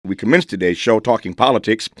We commence today's show talking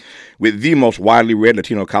politics with the most widely read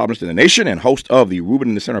Latino columnist in the nation and host of the Ruben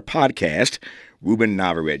in the Center podcast, Ruben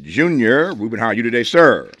Navarrette Jr. Ruben, how are you today,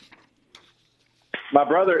 sir? My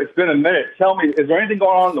brother, it's been a minute. Tell me, is there anything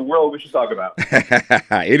going on in the world we should talk about?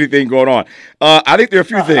 Anything going on? I think there are a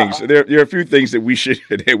few things. There are a few things that we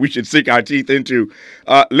should sink our teeth into.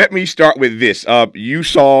 Let me start with this. You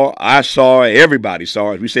saw, I saw, everybody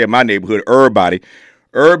saw, as we say in my neighborhood,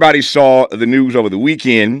 everybody saw the news over the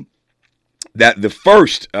weekend that the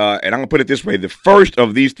first, and I'm going to put it this way, the first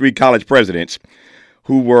of these three college presidents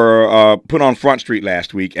who were put on Front Street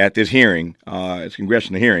last week at this hearing, this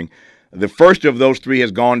congressional hearing, the first of those three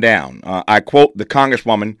has gone down. I quote the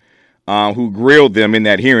congresswoman who grilled them in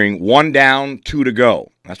that hearing, 1 down, 2 to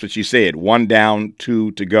go. That's what she said, 1 down,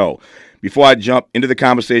 2 to go. Before I jump into the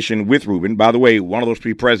conversation with Ruben, by the way, one of those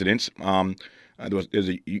three presidents, there's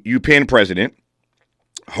a UPenn president,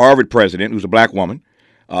 Harvard president, who's a black woman,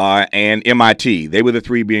 and MIT. They were the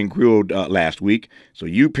three being grilled last week. So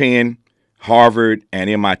UPenn, Harvard, and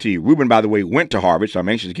MIT. Ruben, by the way, went to Harvard, so I'm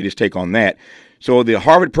anxious to get his take on that. So the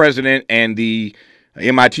Harvard president and the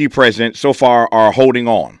MIT president so far are holding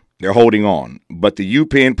on. They're holding on. But the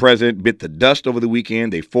UPenn president bit the dust over the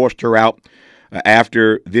weekend. They forced her out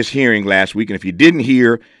after this hearing last week. And if you didn't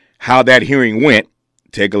hear how that hearing went,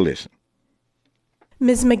 take a listen.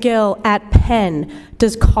 Ms. McGill, at Penn,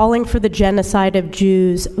 does calling for the genocide of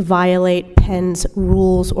Jews violate Penn's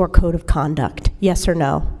rules or code of conduct? Yes or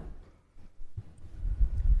no?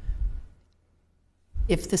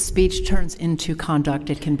 If the speech turns into conduct,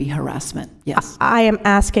 it can be harassment, yes. I am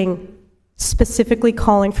asking specifically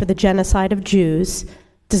calling for the genocide of Jews.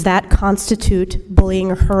 Does that constitute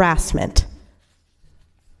bullying or harassment?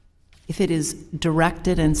 If it is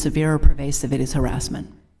directed and severe or pervasive, it is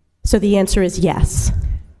harassment. So the answer is yes.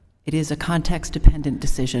 It is a context-dependent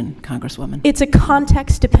decision, Congresswoman. It's a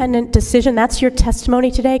context-dependent decision. That's your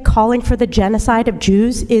testimony today. Calling for the genocide of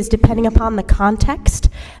Jews is depending upon the context.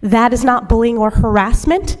 That is not bullying or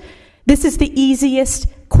harassment. This is the easiest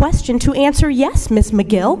question to answer yes, Ms.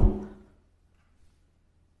 McGill.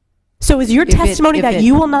 So is your testimony that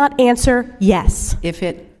you will not answer yes? If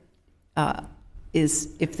it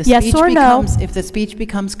if the yes speech or becomes no? If the speech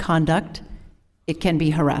becomes conduct, it can be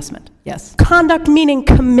harassment, yes. Conduct meaning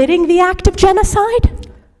committing the act of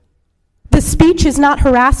genocide? The speech is not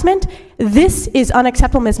harassment? This is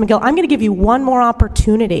unacceptable, Ms. McGill. I'm going to give you one more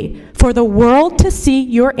opportunity for the world to see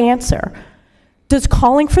your answer. Does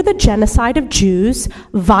calling for the genocide of Jews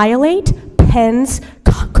violate Penn's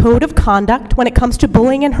code of conduct when it comes to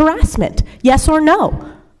bullying and harassment? Yes or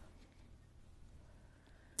no?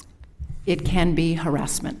 It can be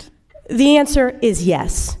harassment. The answer is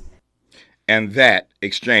yes. And that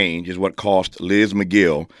exchange is what cost Liz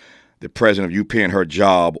McGill, the president of UPenn, her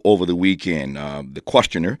job over the weekend. The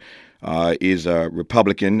questioner is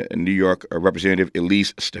Republican New York Representative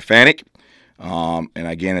Elise Stefanik. And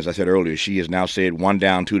again, as I said earlier, she has now said 1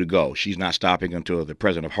 down, 2 to go. She's not stopping until the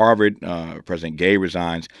president of Harvard, President Gay,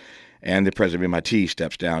 resigns, and the president of MIT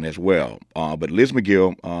steps down as well. But Liz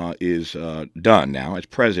McGill is done now as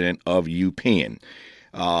president of UPenn.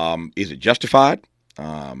 Is it justified?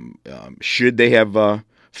 Should they have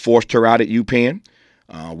forced her out at UPenn?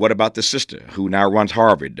 What about the sister who now runs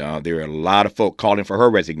Harvard? There are a lot of folk calling for her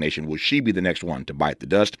resignation. Will she be the next one to bite the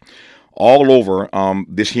dust? All over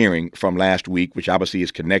this hearing from last week, which obviously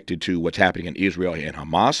is connected to what's happening in Israel and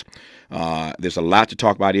Hamas. There's a lot to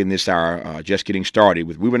talk about in this hour. Just getting started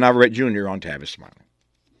with Ruben Navarrette Jr. on Tavis, Smiley.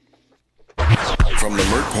 From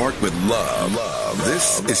Lamert Park with love,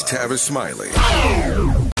 this is Tavis, Smiley.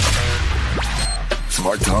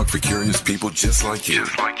 Smart talk for curious people just like you.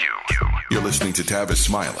 You're listening to Tavis,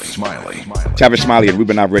 Smiley. Tavis, Smiley, and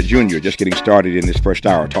Ruben Navarrette Jr. just getting started in this first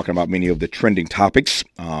hour, talking about many of the trending topics,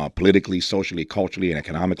 politically, socially, culturally, and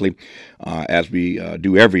economically, as we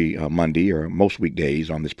do every Monday or most weekdays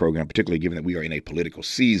on this program, particularly given that we are in a political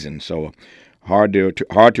season. So hard to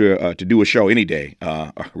do a show any day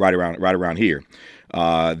right around here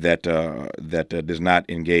that does not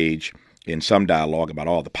engage in some dialogue about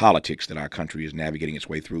all the politics that our country is navigating its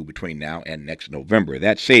way through between now and next November.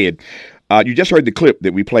 That said, you just heard the clip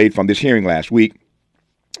that we played from this hearing last week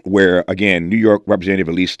where, again, New York Representative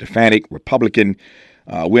Elise Stefanik, Republican,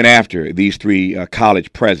 went after these three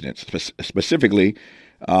college presidents. Specifically,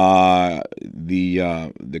 the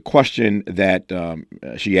question that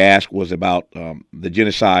she asked was about the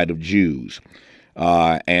genocide of Jews.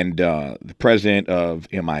 And the president of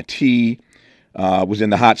MIT was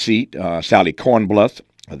in the hot seat, Sally Kornbluth,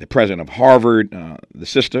 the president of Harvard, the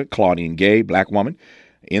sister, Claudine Gay, black woman,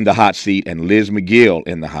 in the hot seat, and Liz McGill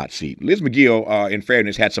in the hot seat. Liz McGill, in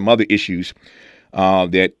fairness, had some other issues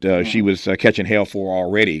that she was catching hell for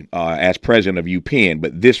already as president of UPenn.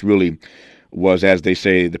 But this really was, as they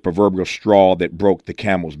say, the proverbial straw that broke the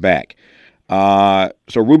camel's back. So,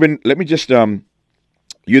 Ruben, let me just,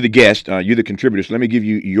 you're the guest, you're the contributor, so let me give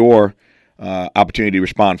you your opportunity to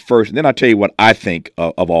respond first, and then I'll tell you what I think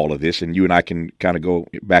of all of this, and you and I can kind of go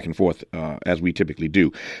back and forth as we typically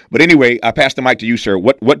do. But anyway, I pass the mic to you, sir.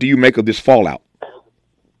 What do you make of this fallout?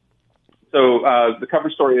 So the cover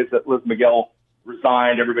story is that Liz Miguel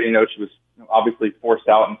resigned. Everybody knows she was obviously forced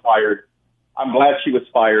out and fired. I'm glad she was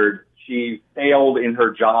fired. She failed in her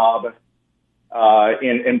job.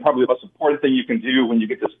 And probably the most important thing you can do when you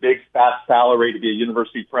get this big, fat salary to be a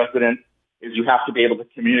university president is you have to be able to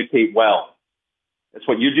communicate well. It's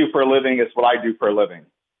what you do for a living. It's what I do for a living.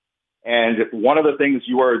 And one of the things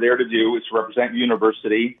you are there to do is to represent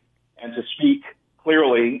university and to speak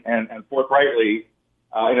clearly and forthrightly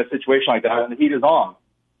in a situation like that, and the heat is on.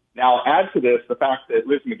 Now, add to this the fact that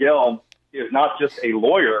Liz Miguel is not just a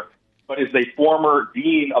lawyer, but is a former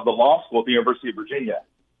dean of the law school at the University of Virginia.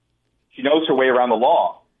 She knows her way around the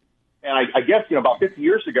law. And I guess, about 50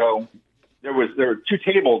 years ago, there were two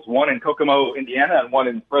tables, one in Kokomo, Indiana, and one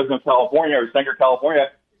in Fresno, California, or Sanger, California.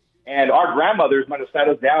 And our grandmothers might have sat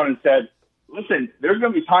us down and said, listen, there's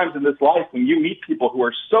going to be times in this life when you meet people who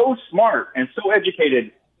are so smart and so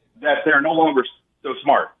educated that they're no longer so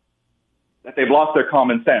smart, that they've lost their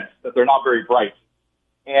common sense, that they're not very bright.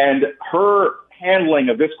 And her handling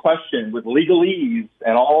of this question with legalese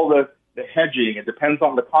and all the hedging, it depends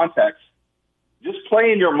on the context. Just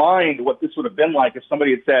play in your mind what this would have been like if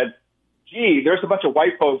somebody had said, gee, there's a bunch of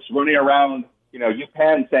white folks running around,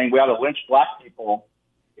 UPenn saying we ought to lynch black people.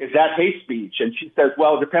 Is that hate speech? And she says,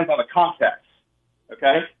 well, it depends on the context.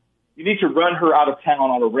 Okay? You need to run her out of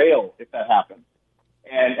town on a rail if that happens.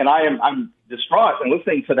 And I'm distraught, and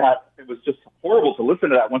listening to that, it was just horrible to listen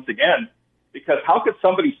to that once again, because how could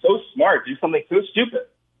somebody so smart do something so stupid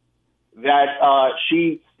that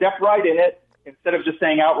she stepped right in it instead of just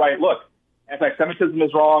saying outright, look, anti-Semitism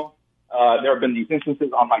is wrong. There have been these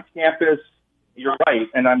instances on my campus. You're right,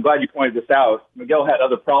 and I'm glad you pointed this out. Miguel had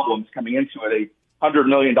other problems coming into it. A $100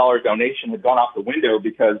 million donation had gone out the window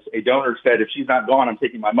because a donor said, if she's not gone, I'm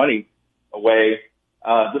taking my money away.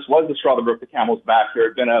 This was the straw that broke the camel's back. There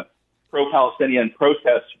had been a pro-Palestinian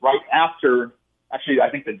protest right after, actually, I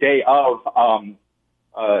think the day of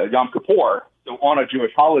Yom Kippur, so on a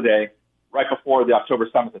Jewish holiday, right before the October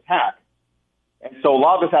 7th attack. And so a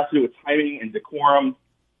lot of this has to do with timing and decorum.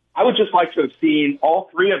 I would just like to have seen all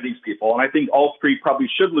three of these people, and I think all three probably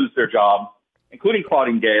should lose their job, including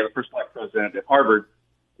Claudine Gay, the first black president at Harvard.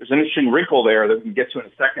 There's an interesting wrinkle there that we can get to in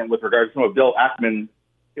a second with regard to some of Bill Ackman,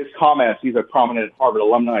 his comments. He's a prominent Harvard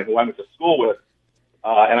alumni who I went to school with,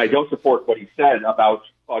 and I don't support what he said about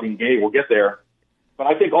Claudine Gay. We'll get there. But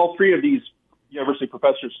I think all three of these university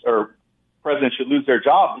professors or presidents should lose their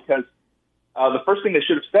job because the first thing they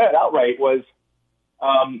should have said outright was,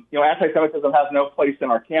 anti-Semitism has no place in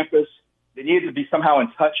our campus. They needed to be somehow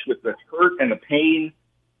in touch with the hurt and the pain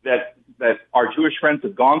that our Jewish friends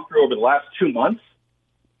have gone through over the last 2 months.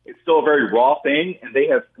 It's still a very raw thing, and they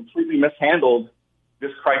have completely mishandled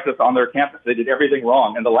this crisis on their campus. They did everything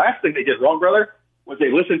wrong. And the last thing they did wrong, brother, was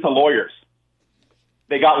they listened to lawyers.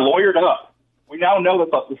 They got lawyered up. We now know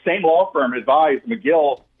that the same law firm advised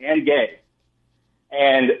McGill and Gay.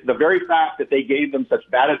 And the very fact that they gave them such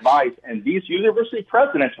bad advice, and these university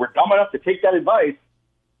presidents were dumb enough to take that advice,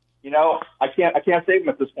 I can't save them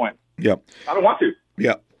at this point. Yeah, I don't want to.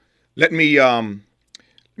 Yeah, let me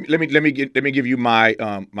give you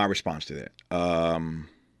my my response to that.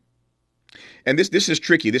 And this is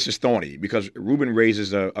tricky. This is thorny because Ruben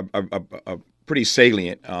raises a pretty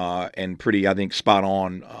salient and pretty, I think, spot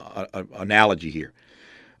on analogy here.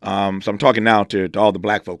 So I'm talking now to all the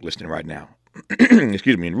black folk listening right now.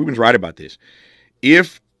 Excuse me, and Ruben's right about this.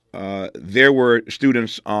 If there were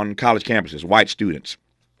students on college campuses, white students,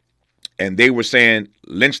 and they were saying,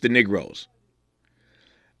 lynch the Negroes,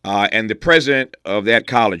 and the president of that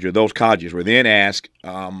college or those colleges were then asked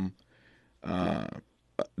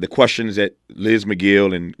the questions that Liz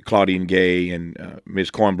McGill and Claudine Gay and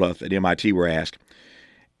Ms. Kornbluth at MIT were asked,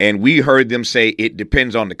 and we heard them say it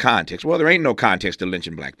depends on the context. Well, there ain't no context to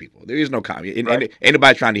lynching black people. There is no context. Right. Ain't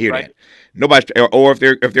nobody trying to hear that. Nobody, or if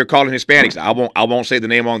they're calling Hispanics, I won't say the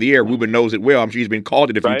name on the air. Ruben knows it well. I'm sure he's been called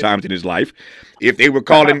it a few times in his life. If they were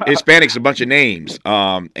calling Hispanics a bunch of names,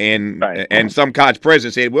 and some college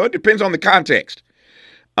president said, well, it depends on the context.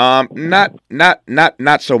 Not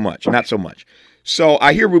so much. Not so much. So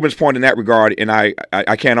I hear Ruben's point in that regard, and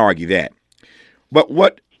I can't argue that. But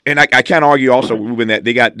what And I can't argue also, Ruben, that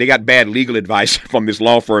they got bad legal advice from this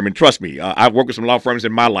law firm. And trust me, I've worked with some law firms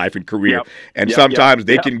in my life and career, and sometimes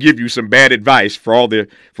they can give you some bad advice for all the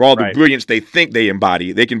brilliance they think they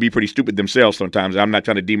embody. They can be pretty stupid themselves sometimes. I'm not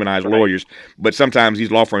trying to demonize lawyers, but sometimes these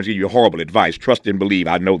law firms give you horrible advice. Trust and believe.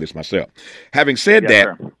 I know this myself. Having said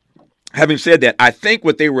that, I think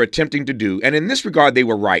what they were attempting to do, and in this regard they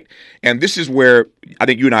were right, and this is where I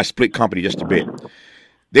think you and I split company just a bit.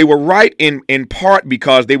 They were right in part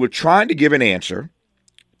because they were trying to give an answer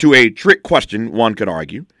to a trick question, one could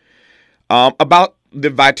argue, about the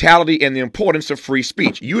vitality and the importance of free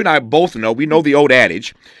speech. You and I both know, we know the old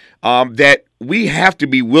adage, that we have to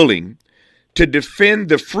be willing to defend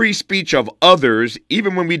the free speech of others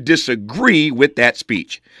even when we disagree with that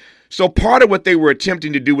speech. So part of what they were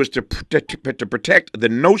attempting to do was to protect the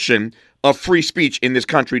notion of free speech in this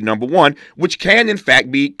country, number one, which can in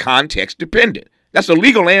fact be context dependent. That's a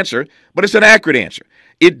legal answer, but it's an accurate answer.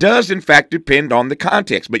 It does, in fact, depend on the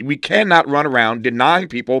context, but we cannot run around denying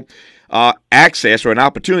people access or an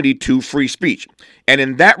opportunity to free speech. And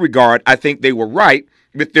in that regard, I think they were right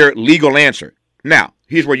with their legal answer. Now,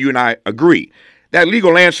 here's where you and I agree. That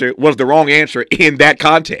legal answer was the wrong answer in that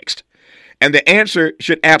context. And the answer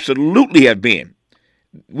should absolutely have been,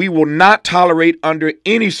 we will not tolerate under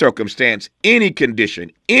any circumstance, any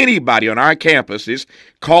condition, anybody on our campuses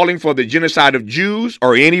calling for the genocide of Jews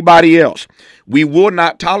or anybody else. We will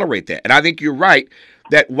not tolerate that. And I think you're right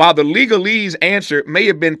that while the legalese answer may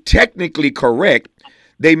have been technically correct,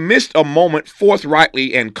 they missed a moment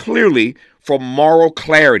forthrightly and clearly for moral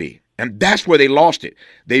clarity. And that's where they lost it.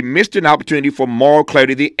 They missed an opportunity for moral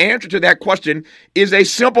clarity. The answer to that question is a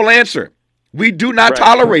simple answer. We do not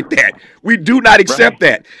tolerate that. We do not accept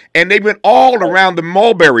that. And they went all around the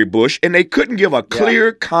mulberry bush, and they couldn't give a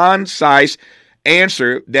clear, concise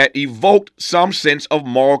answer that evoked some sense of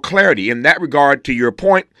moral clarity. In that regard, to your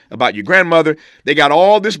point about your grandmother, they got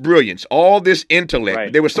all this brilliance, all this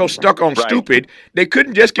intellect. They were so stuck on stupid, they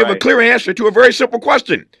couldn't just give a clear answer to a very simple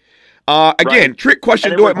question. Again, trick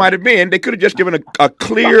question though it might have been, they could have just given a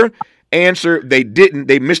clear answer. They didn't.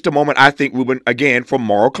 They missed a moment, I think, Ruben, again, for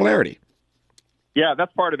moral clarity. Yeah,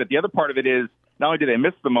 that's part of it. The other part of it is not only did they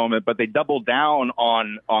miss the moment, but they doubled down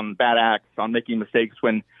on bad acts, on making mistakes.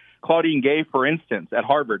 When Claudine Gay, for instance, at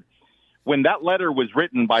Harvard, when that letter was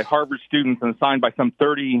written by Harvard students and signed by some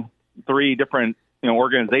 33 different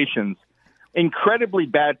organizations, incredibly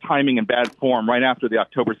bad timing and bad form right after the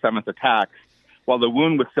October 7th attacks, while the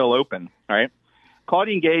wound was still open, right?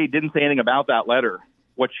 Claudine Gay didn't say anything about that letter.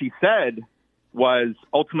 What she said was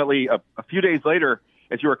ultimately a few days later,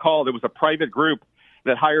 as you recall, there was a private group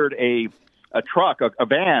that hired a truck, a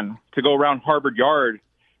van, to go around Harvard Yard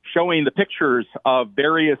showing the pictures of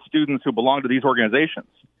various students who belong to these organizations.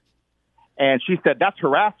 And she said, that's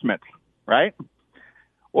harassment, right?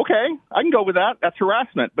 Okay, I can go with that. That's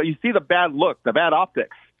harassment. But you see the bad look, the bad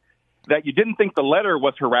optics, that you didn't think the letter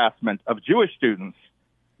was harassment of Jewish students,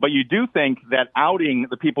 but you do think that outing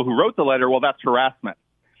the people who wrote the letter, well, that's harassment.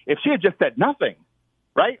 If she had just said nothing,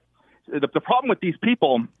 right? The problem with these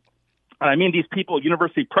people, and I mean these people,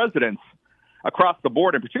 university presidents across the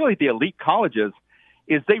board, and particularly the elite colleges,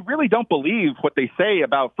 is they really don't believe what they say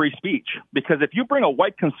about free speech. Because if you bring a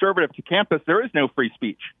white conservative to campus, there is no free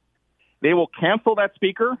speech. They will cancel that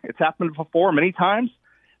speaker. It's happened before many times.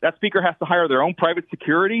 That speaker has to hire their own private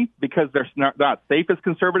security because they're not safe as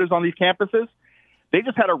conservatives on these campuses. They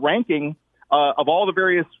just had a ranking of all the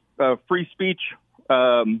various free speech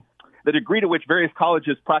the degree to which various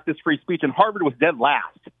colleges practice free speech, and Harvard was dead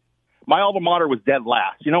last. My alma mater was dead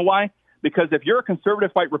last. You know why? Because if you're a conservative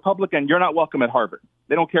white Republican, you're not welcome at Harvard.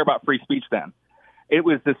 They don't care about free speech then. It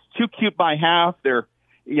was this too cute by half. They're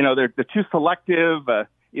too selective.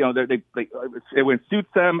 It suits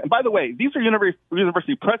them. And by the way, these are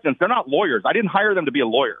university presidents. They're not lawyers. I didn't hire them to be a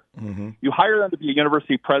lawyer. Mm-hmm. You hire them to be a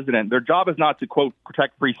university president. Their job is not to, quote,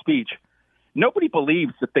 protect free speech. Nobody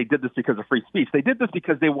believes that they did this because of free speech. They did this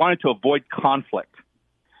because they wanted to avoid conflict.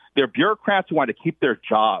 They're bureaucrats who wanted to keep their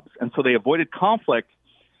jobs. And so they avoided conflict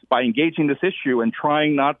by engaging this issue and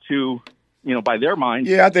trying not to, by their mind,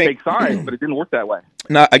 take sides. But it didn't work that way.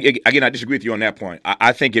 No, again, I disagree with you on that point.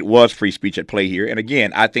 I think it was free speech at play here. And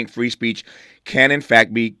again, I think free speech can, in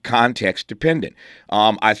fact, be context dependent.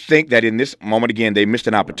 I think that in this moment, again, they missed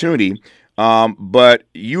an opportunity. But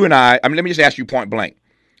you and let me just ask you point blank.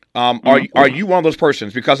 Are you one of those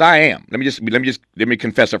persons? Because I am. Let me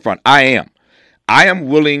confess up front. I am. I am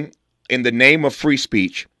willing, in the name of free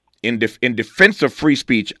speech, in defense of free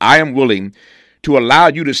speech, I am willing to allow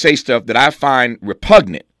you to say stuff that I find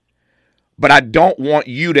repugnant. but I don't want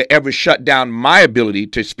you to ever shut down my ability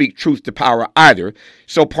to speak truth to power either.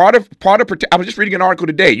 So part of I was just reading an article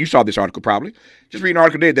today. You saw this article probably. Just reading an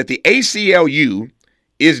article today that the ACLU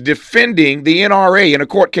is defending the NRA in a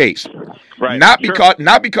court case. Right.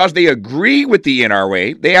 Not because they agree with the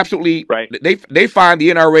NRA. They absolutely they find the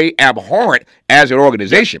NRA abhorrent as an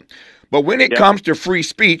organization. But when it comes to free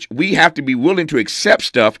speech, we have to be willing to accept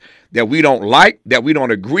stuff that we don't like, that we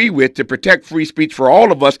don't agree with, to protect free speech for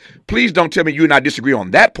all of us. Please don't tell me you and I disagree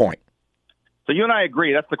on that point. So you and I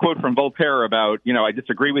agree. That's the quote from Voltaire about, I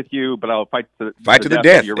disagree with you, but I'll fight to the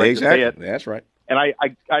death. You're right exactly. to say it. That's right. And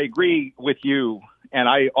I agree with you, and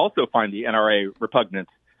I also find the NRA repugnant.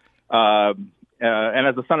 And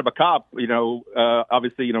as a son of a cop,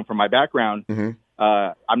 obviously, from my background,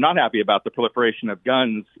 I'm not happy about the proliferation of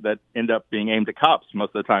guns that end up being aimed at cops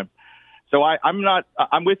most of the time. So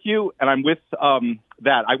I'm with you, and I'm with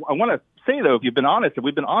that. I want to say, though, if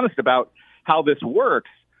we've been honest about how this works,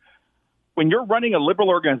 when you're running a liberal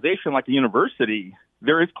organization like a university,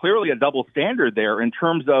 there is clearly a double standard there in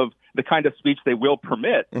terms of the kind of speech they will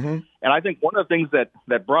permit. And I think one of the things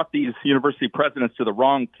that brought these university presidents to the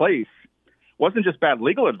wrong place wasn't just bad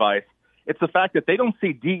legal advice. It's the fact that they don't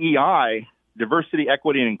see DEI, diversity,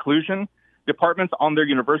 equity, and inclusion departments on their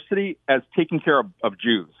university as taking care of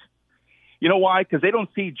Jews. You know why? Because they don't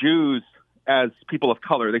see Jews as people of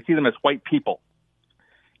color. They see them as white people.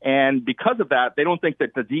 And because of that, they don't think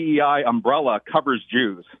that the DEI umbrella covers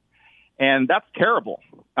Jews. And that's terrible,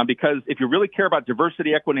 because if you really care about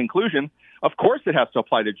diversity, equity, and inclusion, of course it has to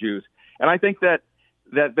apply to Jews. And I think that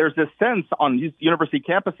there's this sense on these university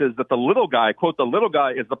campuses that the little guy, quote, the little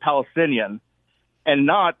guy is the Palestinian and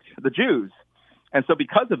not the Jews. And so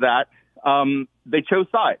because of that, they chose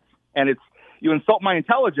sides. And you insult my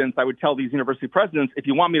intelligence, I would tell these university presidents, if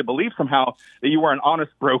you want me to believe somehow that you are an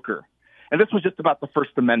honest broker. And this was just about the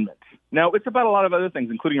First Amendment. No, it's about a lot of other things,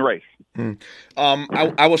 including race.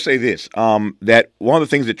 I will say this, that one of the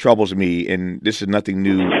things that troubles me, and this is nothing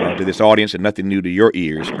new to this audience and nothing new to your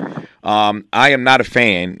ears, I am not a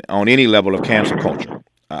fan on any level of cancel culture.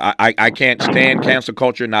 I can't stand cancel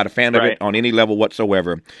culture, not a fan of it on any level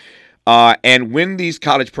whatsoever. And when these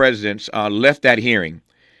college presidents left that hearing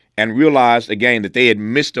and realized, again, that they had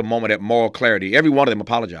missed a moment at moral clarity, every one of them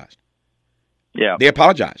apologized. Yeah. They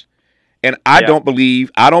apologized. And I don't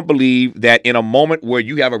believe that in a moment where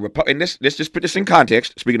you have and let's just put this in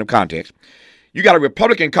context, speaking of context, you got a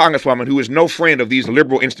Republican congresswoman who is no friend of these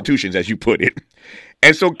liberal institutions, as you put it.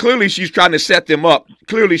 And so clearly she's trying to set them up.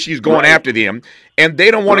 Clearly she's going after them. And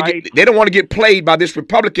they don't want to get played by this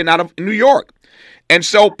Republican out of New York. And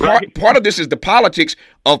so part of this is the politics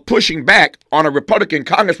of pushing back on a Republican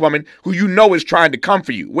congresswoman who you know is trying to come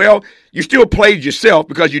for you. Well, you still played yourself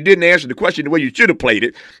because you didn't answer the question the way you should have played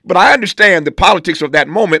it. But I understand the politics of that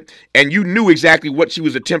moment, and you knew exactly what she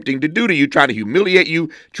was attempting to do to you, trying to humiliate you,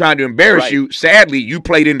 trying to embarrass you. Sadly, you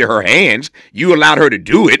played into her hands. You allowed her to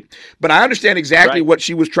do it. But I understand exactly what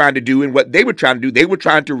she was trying to do and what they were trying to do. They were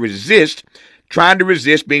trying to resist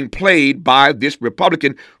being played by this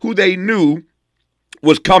Republican who they knew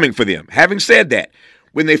was coming for them. Having said that,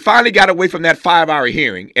 when they finally got away from that 5-hour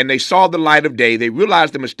hearing and they saw the light of day, they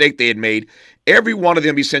realized the mistake they had made. Every one of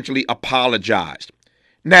them essentially apologized.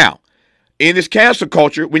 Now, in this cancel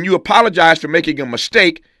culture, when you apologize for making a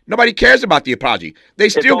mistake, nobody cares about the apology. They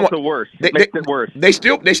still want worse. It makes it worse. They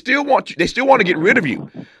still want you. They still want to get rid of you.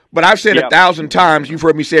 But I've said 1,000 times, you've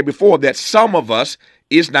heard me say it before, that some of us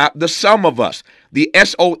is not the sum of us. The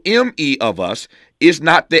SOME of us is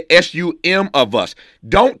not the SUM of us.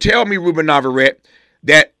 Don't tell me, Ruben Navarrette,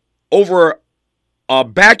 that over a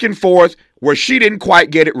back and forth where she didn't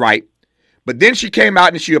quite get it right, but then she came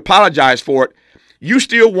out and she apologized for it, you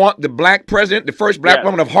still want the black president, the first black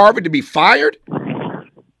woman of Harvard, to be fired?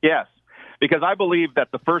 Yes, because I believe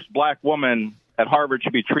that the first black woman at Harvard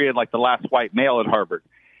should be treated like the last white male at Harvard.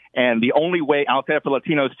 And the only way, I'll say it for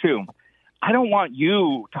Latinos too, I don't want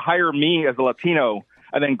you to hire me as a Latino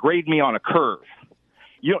and then grade me on a curve.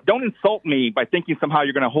 Don't insult me by thinking somehow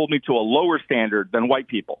you're going to hold me to a lower standard than white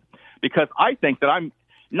people, because I think that I'm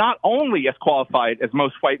not only as qualified as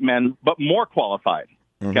most white men, but more qualified.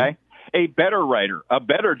 Okay. A better writer, a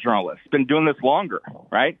better journalist, been doing this longer.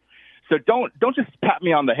 Right. So don't just pat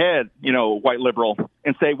me on the head, white liberal,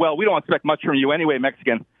 and say, well, we don't expect much from you anyway,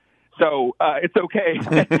 Mexican. So it's okay.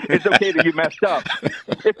 It's okay that you messed up.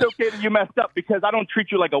 It's okay that you messed up because I don't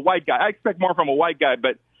treat you like a white guy. I expect more from a white guy,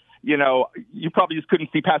 but you probably just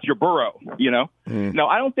couldn't see past your burrow, No,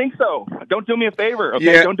 I don't think so. Don't do me a favor, okay?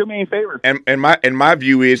 Yeah. Don't do me any favors. And my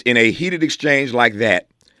view is, in a heated exchange like that,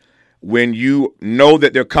 when you know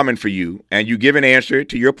that they're coming for you and you give an answer,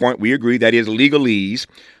 to your point, we agree that is legalese,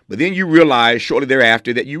 but then you realize shortly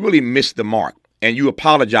thereafter that you really missed the mark, and you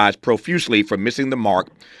apologize profusely for missing the mark.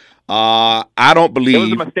 I don't believe it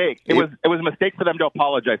was a mistake. It was a mistake for them to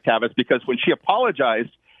apologize, Tavis, because when she apologized,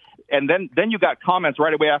 and then you got comments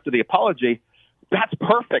right away after the apology. That's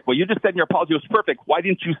perfect. Well, you just said in your apology was perfect. Why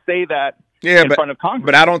didn't you say that in front of Congress?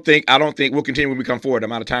 But I don't think we'll continue when we come forward.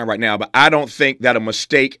 I'm out of time right now, but I don't think that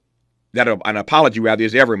an apology rather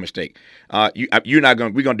is ever a mistake. We're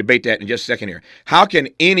going to debate that in just a second here. How can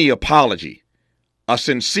any apology, a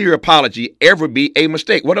sincere apology, ever be a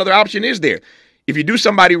mistake? What other option is there? If you do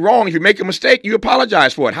somebody wrong, if you make a mistake, you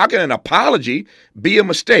apologize for it. How can an apology be a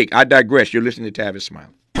mistake? I digress. You're listening to Tavis Smiley.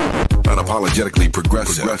 Unapologetically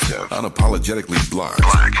progressive. Unapologetically black.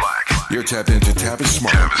 You're tapped into Tavis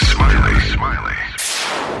Smiley.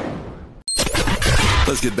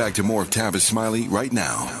 Let's get back to more of Tavis Smiley right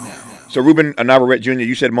now. So, Ruben Navarrette Jr.,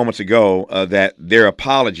 you said moments ago that their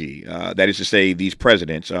apology, that is to say these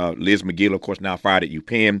presidents, Liz McGill, of course, now fired at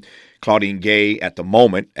UPenn, Claudine Gay at the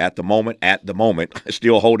moment,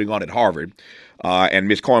 still holding on at Harvard, and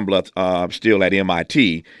Ms. Kornbluth still at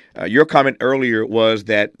MIT. Your comment earlier was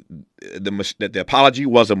that the apology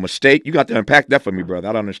was a mistake. You got to unpack that for me, brother.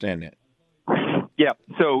 I don't understand that. Yeah.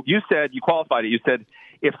 So you qualified it. You said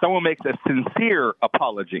if someone makes a sincere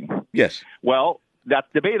apology. Yes. Well, that's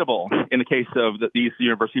debatable in the case of these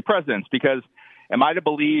university presidents, because am I to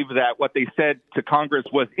believe that what they said to Congress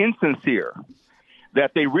was insincere,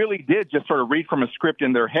 that they really did just sort of read from a script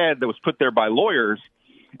in their head that was put there by lawyers,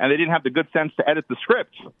 and they didn't have the good sense to edit the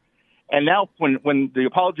script? And now when the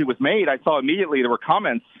apology was made, I saw immediately there were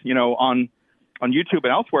comments, on YouTube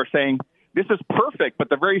and elsewhere saying, this is perfect, but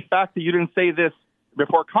the very fact that you didn't say this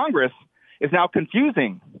before Congress is now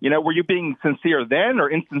confusing. Were you being sincere then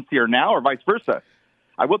or insincere now, or vice versa?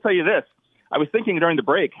 I will tell you this. I was thinking during the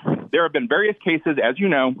break, there have been various cases, as you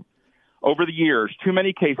know, over the years, too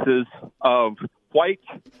many cases of white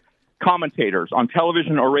commentators on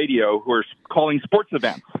television or radio who are calling sports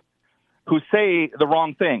events, who say the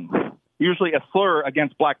wrong thing, usually a slur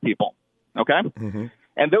against black people, okay? Mm-hmm.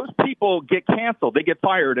 And those people get canceled. They get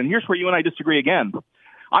fired. And here's where you and I disagree again.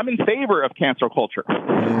 I'm in favor of cancel culture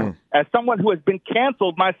as someone who has been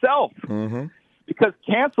canceled myself, because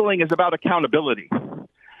canceling is about accountability.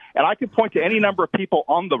 And I could point to any number of people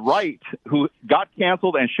on the right who got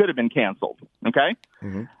canceled and should have been canceled, okay?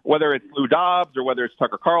 Mm-hmm. Whether it's Lou Dobbs or whether it's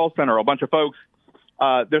Tucker Carlson or a bunch of folks,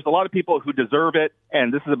 there's a lot of people who deserve it,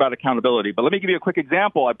 and this is about accountability. But let me give you a quick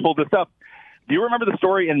example. I pulled this up. Do you remember the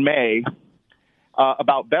story in May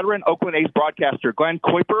about veteran Oakland A's broadcaster Glenn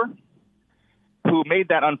Kuiper, who made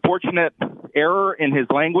that unfortunate error in his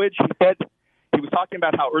language? He was talking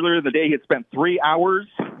about how earlier in the day he had spent 3 hours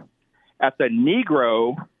at the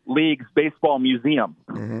Negro League's baseball museum,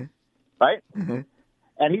 right? Mm-hmm.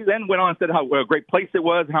 And he then went on and said how what a great place it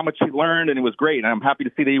was, how much he learned, and it was great. And I'm happy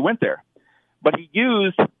to see that he went there. But he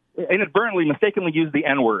inadvertently, mistakenly used the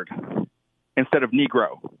N-word instead of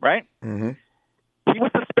Negro, right? Mm-hmm. He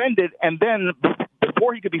was suspended, and then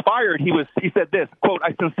before he could be fired, he said this, quote,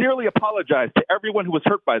 "I sincerely apologize to everyone who was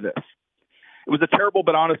hurt by this. It was a terrible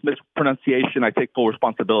but honest mispronunciation. I take full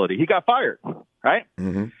responsibility." He got fired, right?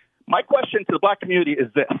 Mm-hmm. My question to the black community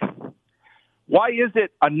is this. Why is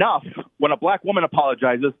it enough when a black woman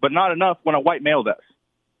apologizes, but not enough when a white male does?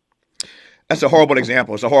 That's a horrible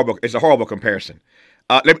example. It's a horrible comparison.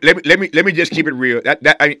 Let me just keep it real.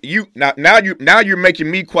 Now you're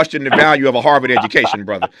making me question the value of a Harvard education,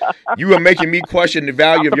 brother. You are making me question the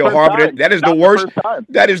value of your Harvard. That is the worst.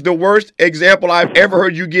 That is the worst example I've ever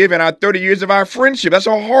heard you give in our 30 years of our friendship. That's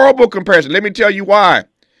a horrible comparison. Let me tell you why.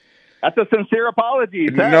 That's a sincere apology.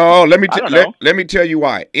 No, let me tell you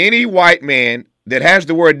why. Any white man that has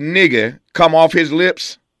the word nigger come off his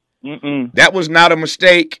lips, that was not a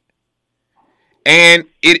mistake. And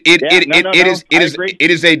it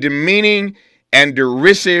is a demeaning and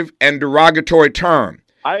derisive and derogatory term.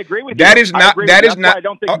 I agree with you. That is not. That is not. I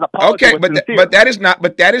don't think okay, but that is not.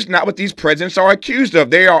 But that is not what these presidents are accused of.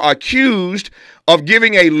 They are accused of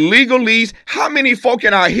giving a legalese. How many folk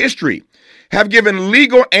in our history have given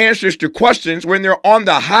legal answers to questions when they're on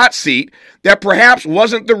the hot seat that perhaps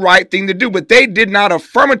wasn't the right thing to do, but they did not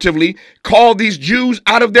affirmatively call these Jews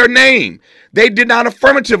out of their name. They did not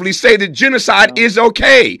affirmatively say that genocide is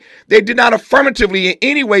okay. They did not affirmatively in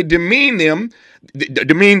any way demean them,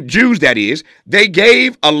 demean Jews, that is. They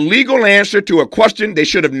gave a legal answer to a question they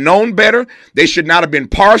should have known better. They should not have been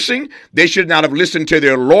parsing. They should not have listened to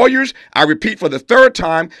their lawyers. I repeat for the third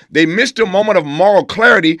time, they missed a moment of moral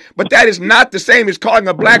clarity, but that is not the same as calling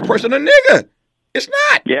a black person a nigger. It's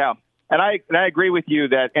not. Yeah. And I agree with you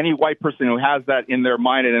that any white person who has that in their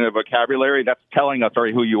mind and in their vocabulary, that's telling us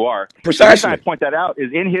already who you are. Precisely. The reason I point that out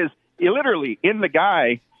is literally in the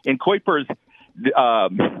guy in Kuiper's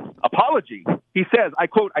apology, he says, I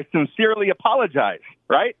quote, "I sincerely apologize,"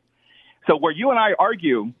 right? So where you and I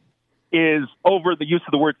argue is over the use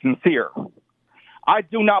of the word sincere. I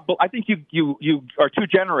do not. I think you are too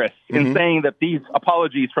generous in saying that these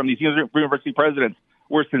apologies from these university presidents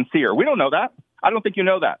were sincere. We don't know that. I don't think you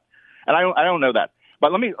know that, and I don't know that.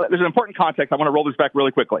 But there's an important context. I want to roll this back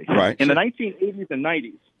really quickly. Right. In the 1980s and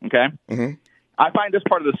 90s, okay, I find this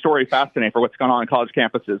part of the story fascinating for what's going on college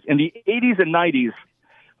campuses. In the 80s and 90s,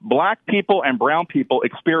 black people and brown people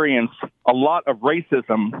experienced a lot of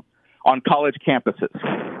racism on college campuses.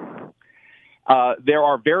 There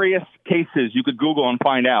are various cases you could Google and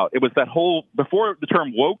find out. It was that whole, before the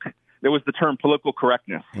term woke, there was the term political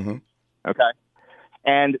correctness. Okay.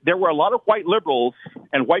 And there were a lot of white liberals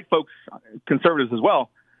and white folks, conservatives as well,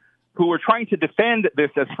 who were trying to defend this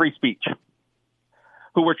as free speech,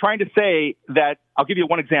 who were trying to say that, I'll give you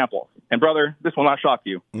one example. And brother, this will not shock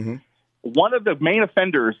you. One of the main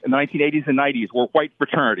offenders in the 1980s and 90s were white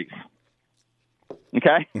fraternities.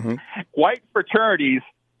 Okay. White fraternities,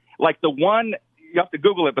 like the one, you have to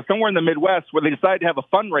Google it, but somewhere in the Midwest where they decided to have a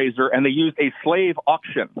fundraiser and they used a slave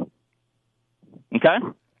auction. Okay.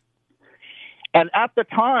 And at the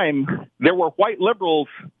time, there were white liberals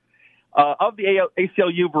of the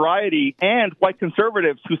ACLU variety and white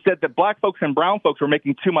conservatives who said that black folks and brown folks were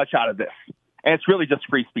making too much out of this. And it's really just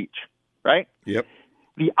free speech, right? Yep.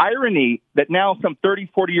 The irony that now some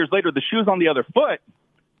 30, 40 years later, the shoe's on the other foot.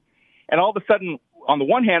 And all of a sudden, on the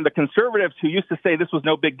one hand, the conservatives who used to say this was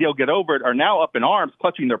no big deal, get over it, are now up in arms,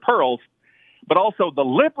 clutching their pearls. But also the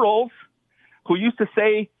liberals who used to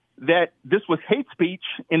say that this was hate speech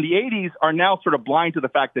in the 80s are now sort of blind to the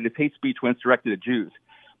fact that it's hate speech when it's directed at Jews.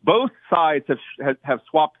 Both sides have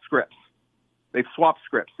swapped scripts. They've swapped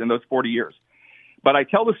scripts in those 40 years. But I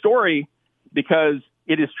tell the story because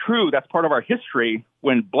it is true. That's part of our history.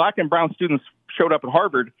 When black and brown students showed up at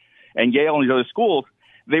Harvard and Yale and these other schools,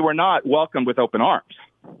 they were not welcomed with open arms.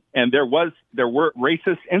 And there were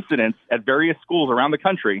racist incidents at various schools around the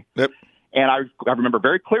country. Yep. And I remember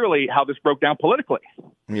very clearly how this broke down politically.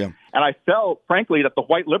 Yeah. And I felt, frankly, that the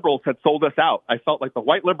white liberals had sold us out. I felt like the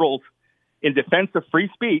white liberals, in defense of free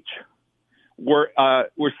speech, were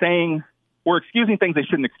excusing things they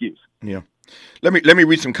shouldn't excuse. Yeah. Let me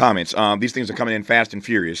read some comments. These things are coming in fast and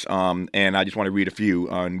furious, and I just want to read a few,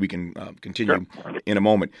 and we can continue in a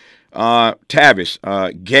moment.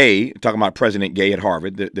 Tavis, Gay, talking about President Gay at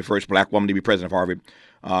Harvard, the first black woman to be president of Harvard.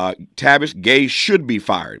 Tavis, Gay should be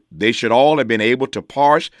fired. They should all have been able to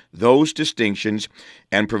parse those distinctions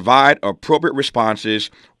and provide appropriate responses,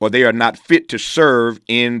 or they are not fit to serve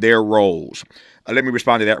in their roles. Let me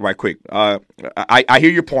respond to that right quick. I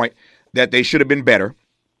hear your point that they should have been better.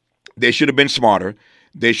 They should have been smarter.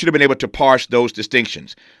 They should have been able to parse those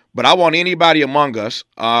distinctions. But I want anybody among us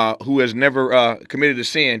who has never committed a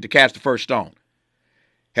sin to cast the first stone.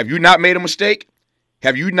 Have you not made a mistake?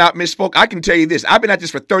 Have you not misspoke? I can tell you this. I've been at this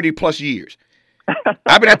for 30 plus years.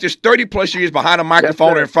 I've been at this 30 plus years behind a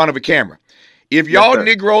microphone or in front of a camera. If y'all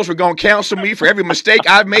Negroes were going to counsel me for every mistake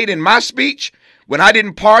I've made in my speech, when I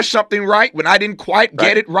didn't parse something right, when I didn't quite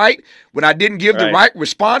get it right, when I didn't give the right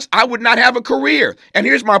response, I would not have a career. And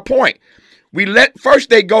here's my point. We let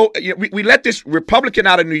this Republican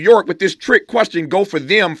out of New York with this trick question go for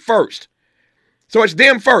them first. So it's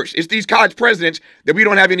them first. It's these college presidents that we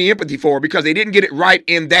don't have any empathy for because they didn't get it right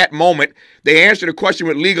in that moment. They answered a question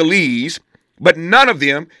with legalese, but none of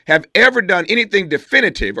them have ever done anything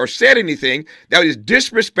definitive or said anything that is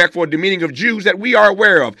disrespectful or demeaning of Jews that we are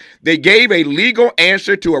aware of. They gave a legal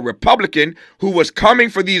answer to a Republican who was coming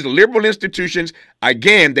for these liberal institutions.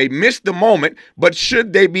 Again, they missed the moment, but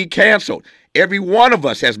should they be canceled? Every one of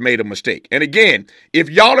us has made a mistake. And again, if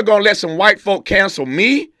y'all are going to let some white folk cancel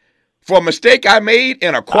me for a mistake I made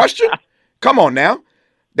in a question, come on now.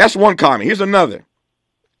 That's one comment. Here's another.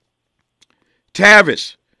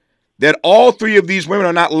 Tavis, that all three of these women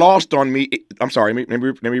are not lost on me. I'm sorry, let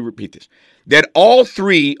me repeat this. That all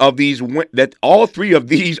three of these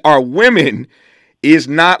are women is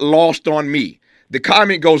not lost on me. The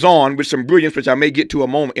comment goes on with some brilliance, which I may get to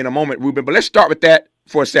in a moment, Ruben, but let's start with that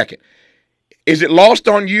for a second. Is it lost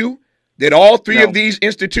on you that all three of these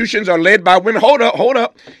institutions are led by women? Hold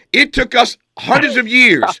up. It took us hundreds of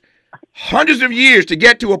years hundreds of years to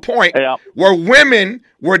get to a point where women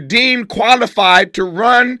were deemed qualified to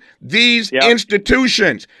run these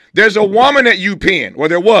institutions. There's a woman at UPenn, or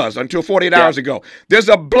there was until 48 hours ago. There's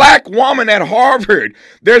a black woman at Harvard.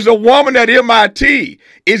 There's a woman at MIT.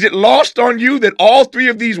 Is it lost on you that all three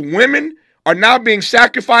of these women are now being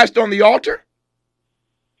sacrificed on the altar?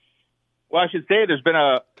 Well, I should say there's been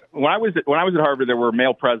when I was at Harvard, there were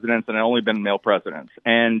male presidents, and only been male presidents.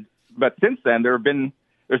 But since then, there's been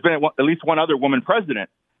at least one other woman president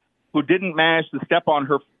who didn't manage to step on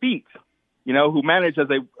her feet. Who managed as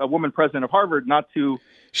a woman president of Harvard not to.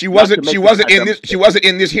 She wasn't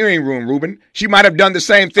in this hearing room, Ruben. She might have done the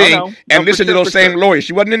same thing and listened to those same lawyers.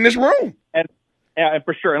 She wasn't in this room. And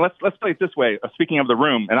for sure. And let's play it this way. Speaking of the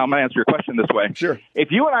room, and I'm going to answer your question this way. Sure.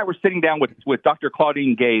 If you and I were sitting down with Dr.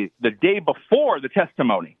 Claudine Gay the day before the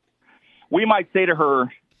testimony, we might say to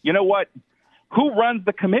her, you know what? Who runs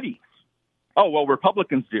the committees? Oh, well,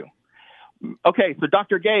 Republicans do. Okay, so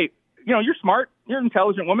Dr. Gay, you're smart. You're an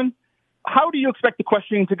intelligent woman. How do you expect the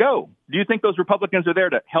questioning to go? Do you think those Republicans are there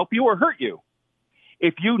to help you or hurt you?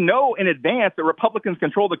 If you know in advance that Republicans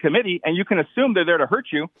control the committee and you can assume they're there to hurt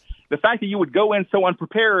you, the fact that you would go in so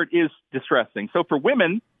unprepared is distressing. So for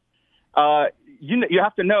women, you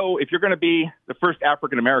have to know if you're going to be the first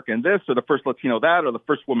African-American this or the first Latino that or the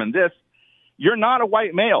first woman this. You're not a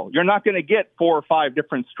white male. You're not going to get 4 or 5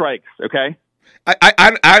 different strikes, okay?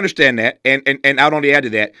 I understand that, and I'd only add to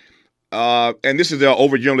that, and this is the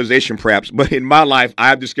overgeneralization perhaps, but in my life,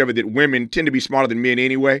 I've discovered that women tend to be smarter than men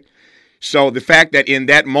anyway. So the fact that in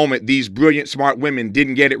that moment, these brilliant, smart women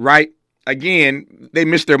didn't get it right, again, they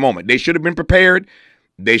missed their moment. They should have been prepared.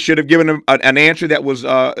 They should have given an answer that was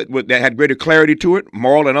that had greater clarity to it,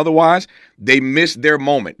 moral and otherwise. They missed their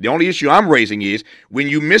moment. The only issue I'm raising is when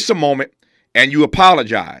you miss a moment and you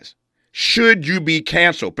apologize, should you be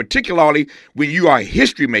canceled, particularly when you are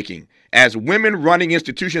history making? As women running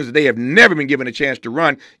institutions that they have never been given a chance to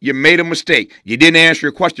run, you made a mistake. You didn't answer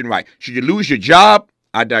your question right. Should you lose your job?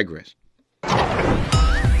 I digress.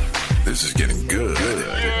 This is getting good.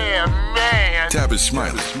 Yeah, man. Tavis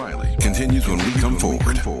Smiley continues when we come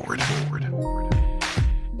forward.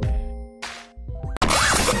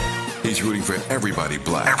 He's rooting for everybody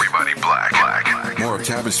black. More of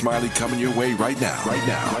Tavis Smiley coming your way right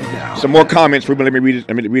now. Some more comments, Ruben. Let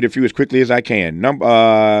me read a few as quickly as I can.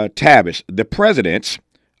 Tavis, the presidents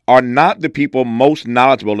are not the people most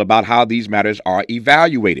knowledgeable about how these matters are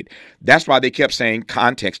evaluated. That's why they kept saying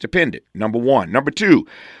context dependent, number one. Number two,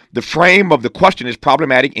 the frame of the question is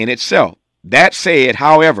problematic in itself. That said,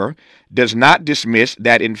 however, does not dismiss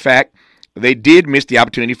that, in fact, they did miss the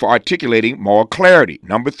opportunity for articulating moral clarity.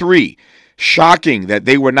 Number three, shocking that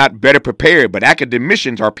they were not better prepared, but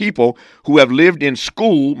academicians are people who have lived in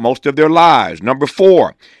school most of their lives. Number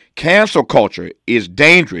four, cancel culture is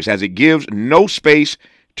dangerous as it gives no space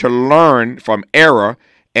to learn from error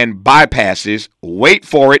and bypasses, wait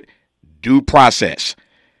for it, due process.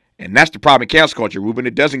 And that's the problem in cancel culture, Ruben.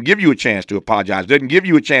 It doesn't give you a chance to apologize. It doesn't give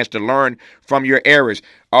you a chance to learn from your errors.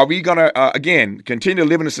 Are we going to, again, continue to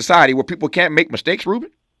live in a society where people can't make mistakes,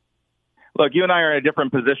 Ruben? Look, you and I are in a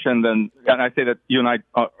different position and I say that you and I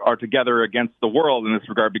are together against the world in this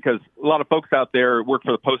regard because a lot of folks out there work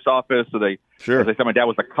for the post office, or as I said, my dad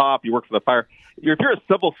was a cop, you work for the fire. If you're a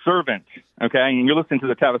civil servant, okay, and you're listening to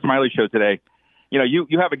the Tavis Smiley show today,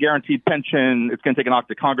 you have a guaranteed pension. It's going to take an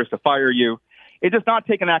act of Congress to fire you. It does not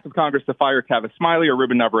take an act of Congress to fire Tavis Smiley or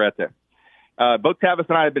Ruben Navarrette. Both Tavis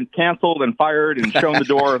and I have been canceled and fired and shown the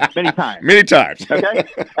door many times. Many times. Okay?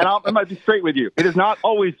 And I'm going to be straight with you. It is not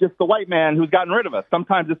always just the white man who's gotten rid of us.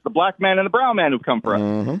 Sometimes it's the black man and the brown man who've come for us.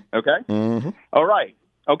 Mm-hmm. Okay? Mm-hmm. All right.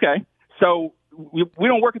 Okay. So we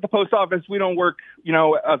don't work at the post office. We don't work,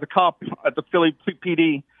 as a cop at the Philly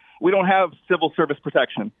PD. We don't have civil service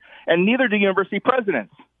protection. And neither do university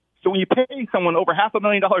presidents. So when you pay someone over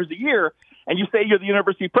 $500,000 a year and you say you're the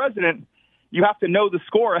university president, you have to know the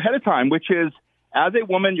score ahead of time, which is, as a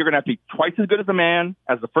woman, you're going to have to be twice as good as a man.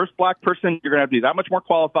 As the first black person, you're going to have to be that much more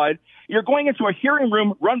qualified. You're going into a hearing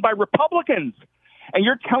room run by Republicans. And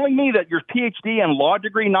you're telling me that your PhD and law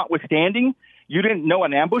degree notwithstanding, you didn't know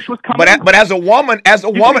an ambush was coming? But as a woman,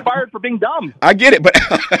 you're fired for being dumb. I get it, but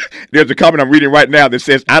there's a comment I'm reading right now that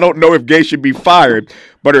says, I don't know if Gay should be fired,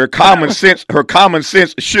 but her common sense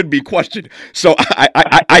should be questioned. So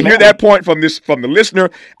I hear that point from the listener.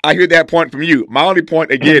 I hear that point from you. My only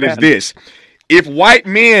point again is this. If white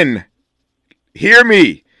men, hear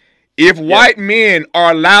me, if white men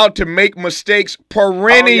are allowed to make mistakes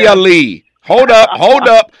perennially, hold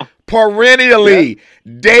up, perennially,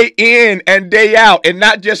 day in and day out, and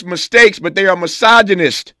not just mistakes, but they are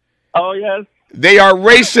misogynist. Oh, yes. They are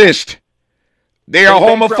racist. They are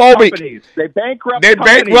homophobic. They bankrupt They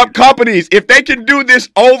bankrupt companies. If they can do this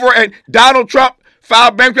over, and Donald Trump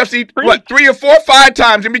filed bankruptcy, 3 or 4 or 5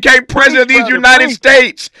 times and became president of these United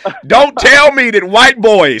States. Don't tell me that white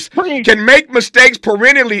boys can make mistakes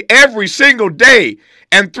perennially every single day,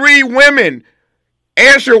 and 3 women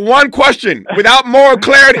answer one question without moral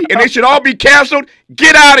clarity, and they should all be canceled.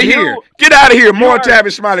 Get out of here. Get out of here. More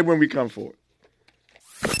Tavis Smiley when we come forward.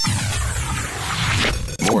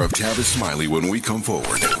 More of Tavis Smiley when we come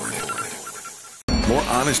forward. More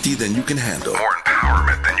honesty than you can handle. More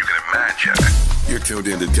empowerment than you can imagine. You're tuned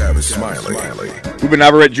in to Tavis Smiley. Ruben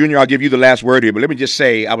Navarrette Jr., I'll give you the last word here, but let me just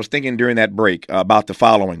say, I was thinking during that break about the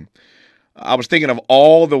following. I was thinking of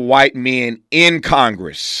all the white men in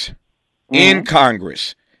Congress. In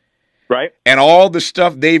Congress. Right. And all the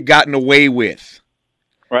stuff they've gotten away with.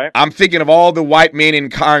 Right. I'm thinking of all the white men in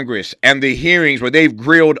Congress and the hearings where they've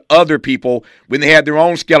grilled other people when they had their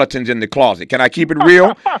own skeletons in the closet. Can I keep it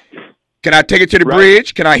real? Can I take it to the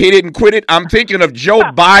bridge? Can I hit it and quit it? I'm thinking of Joe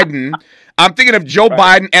Biden. I'm thinking of Joe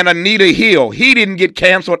Biden and Anita Hill. He didn't get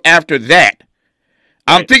canceled after that.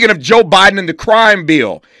 I'm thinking of Joe Biden and the crime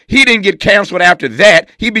bill. He didn't get canceled after that.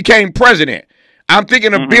 He became president. I'm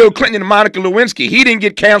thinking of Bill Clinton and Monica Lewinsky. He didn't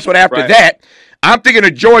get canceled after that. I'm thinking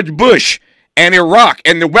of George Bush and Iraq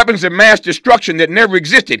and the weapons of mass destruction that never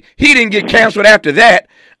existed. He didn't get canceled after that.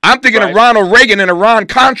 I'm thinking of Ronald Reagan and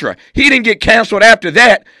Iran-Contra. He didn't get canceled after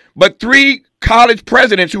that. But 3 college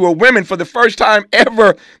presidents who are women for the first time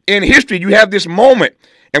ever in history, you have this moment.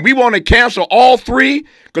 And we want to cancel all 3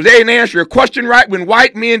 because they didn't answer a question right. When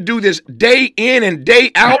white men do this day in and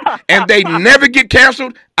day out and they never get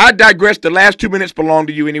canceled, I digress. The last 2 minutes belong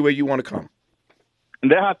to you any way you want to come. And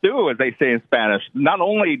they have to, as they say in Spanish. Not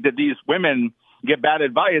only did these women get bad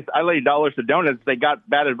advice, I laid dollars to donuts. They got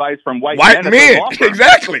bad advice from white men.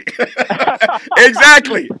 Exactly.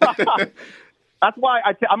 Exactly. That's why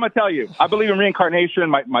I'm going to tell you, I believe in reincarnation.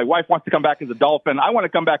 My wife wants to come back as a dolphin. I want to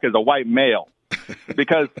come back as a white male.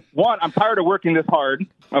 Because, one, I'm tired of working this hard,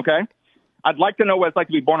 okay? I'd like to know what it's like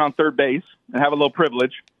to be born on third base and have a little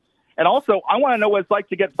privilege. And also, I want to know what it's like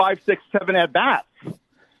to get 5, 6, 7 at-bats.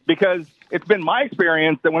 Because it's been my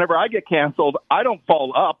experience that whenever I get canceled, I don't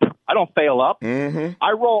fall up. I don't fail up.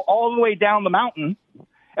 I roll all the way down the mountain.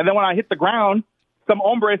 And then when I hit the ground, some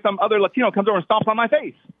hombre, some other Latino comes over and stomps on my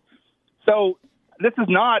face. So this is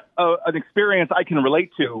not an experience I can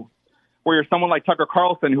relate to, where you're someone like Tucker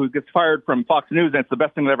Carlson who gets fired from Fox News and it's the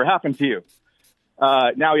best thing that ever happened to you.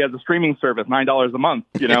 Now he has a streaming service, $9 a month.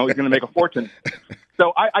 You know, he's going to make a fortune.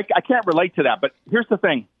 So I can't relate to that. But here's the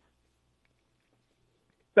thing.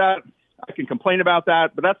 That I can complain about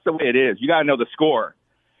that, but that's the way it is. You got to know the score.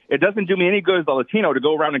 It doesn't do me any good as a Latino to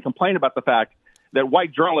go around and complain about the fact that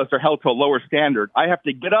white journalists are held to a lower standard. I have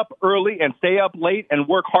to get up early and stay up late and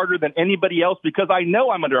work harder than anybody else because I know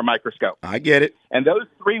I'm under a microscope. I get it. And those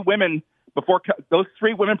 3 women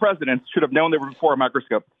presidents should have known they were before a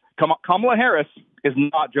microscope. Kamala Harris is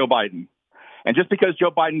not Joe Biden. And just because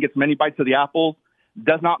Joe Biden gets many bites of the apple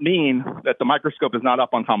does not mean that the microscope is not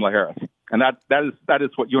up on Kamala Harris. And that is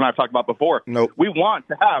what you and I have talked about before. Nope. We want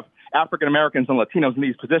to have African Americans and Latinos in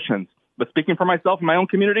these positions. But speaking for myself and my own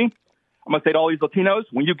community, I'm going to say to all these Latinos,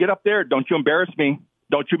 when you get up there, don't you embarrass me.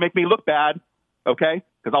 Don't you make me look bad, okay?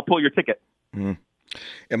 Because I'll pull your ticket. And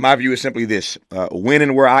my view is simply this. When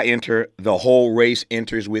and where I enter, the whole race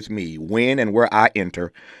enters with me. When and where I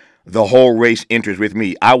enter, the whole race enters with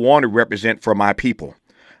me. I want to represent for my people.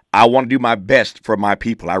 I want to do my best for my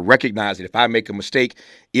people. I recognize that if I make a mistake,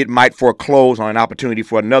 it might foreclose on an opportunity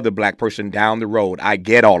for another black person down the road. I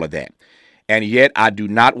get all of that. And yet I do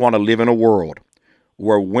not want to live in a world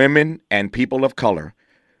where women and people of color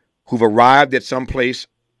who've arrived at some place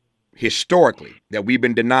historically that we've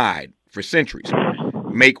been denied for centuries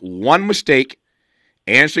make one mistake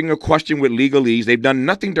answering a question with legalese. They've done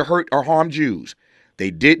nothing to hurt or harm Jews.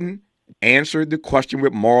 They didn't answer the question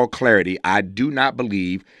with moral clarity. I do not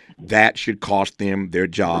believe that should cost them their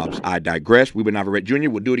jobs. I digress. Ruben Navarrette Jr.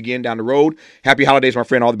 We'll do it again down the road. Happy holidays, my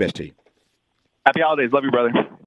friend. All the best to you. Happy holidays. Love you, brother.